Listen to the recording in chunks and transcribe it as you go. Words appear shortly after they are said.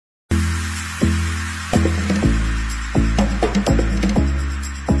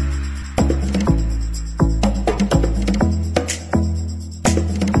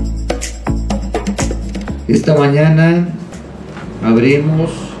Esta mañana habremos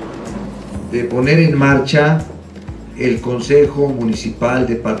de poner en marcha el Consejo Municipal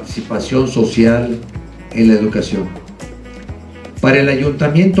de Participación Social en la Educación. Para el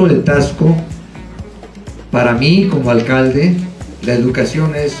Ayuntamiento de Taxco, para mí como alcalde, la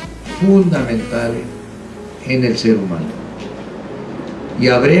educación es fundamental en el ser humano. Y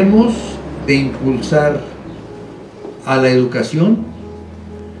habremos de impulsar a la educación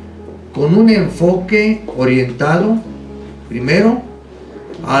con un enfoque orientado, primero,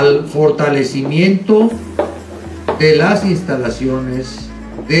 al fortalecimiento de las instalaciones,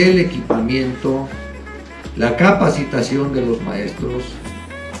 del equipamiento, la capacitación de los maestros,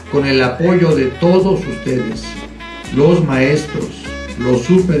 con el apoyo de todos ustedes, los maestros, los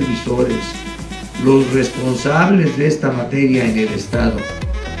supervisores, los responsables de esta materia en el Estado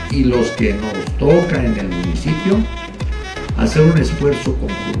y los que nos toca en el municipio, hacer un esfuerzo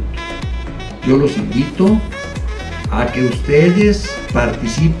conjunto. Yo los invito a que ustedes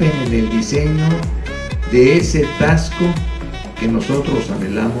participen en el diseño de ese Taxco que nosotros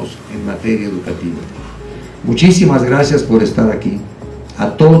anhelamos en materia educativa. Muchísimas gracias por estar aquí.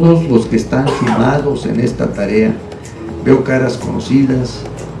 A todos los que están sumados en esta tarea, veo caras conocidas,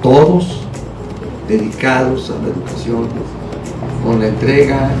 todos dedicados a la educación, con la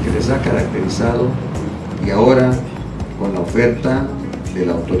entrega que les ha caracterizado y ahora con la oferta de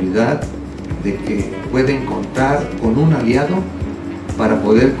la autoridad de que pueden contar con un aliado para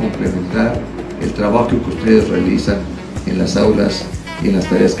poder complementar el trabajo que ustedes realizan en las aulas y en las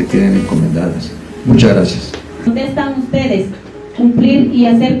tareas que tienen encomendadas. Muchas gracias. ¿Dónde están ustedes? Cumplir y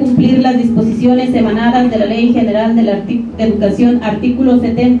hacer cumplir las disposiciones emanadas de la Ley General de Educación, artículo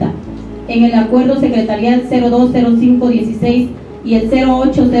 70, en el Acuerdo Secretarial 020516 y el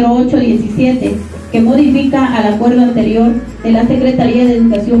 080817, que modifica al acuerdo anterior de la Secretaría de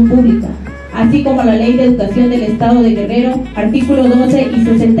Educación Pública, así como la Ley de Educación del Estado de Guerrero, artículo 12 y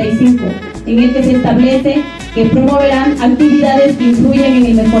 65, en el que se establece que promoverán actividades que influyen en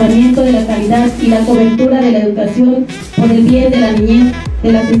el mejoramiento de la calidad y la cobertura de la educación por el bien de la niñez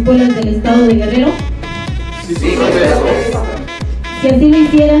de las escuelas del Estado de Guerrero? Sí. Si así lo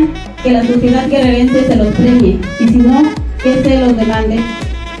hicieran, que la sociedad guerrerense se los premie, y si no, que se los demande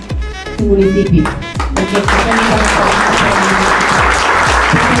su municipio.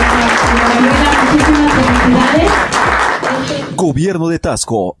 Gobierno de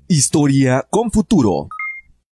Taxco, historia con futuro.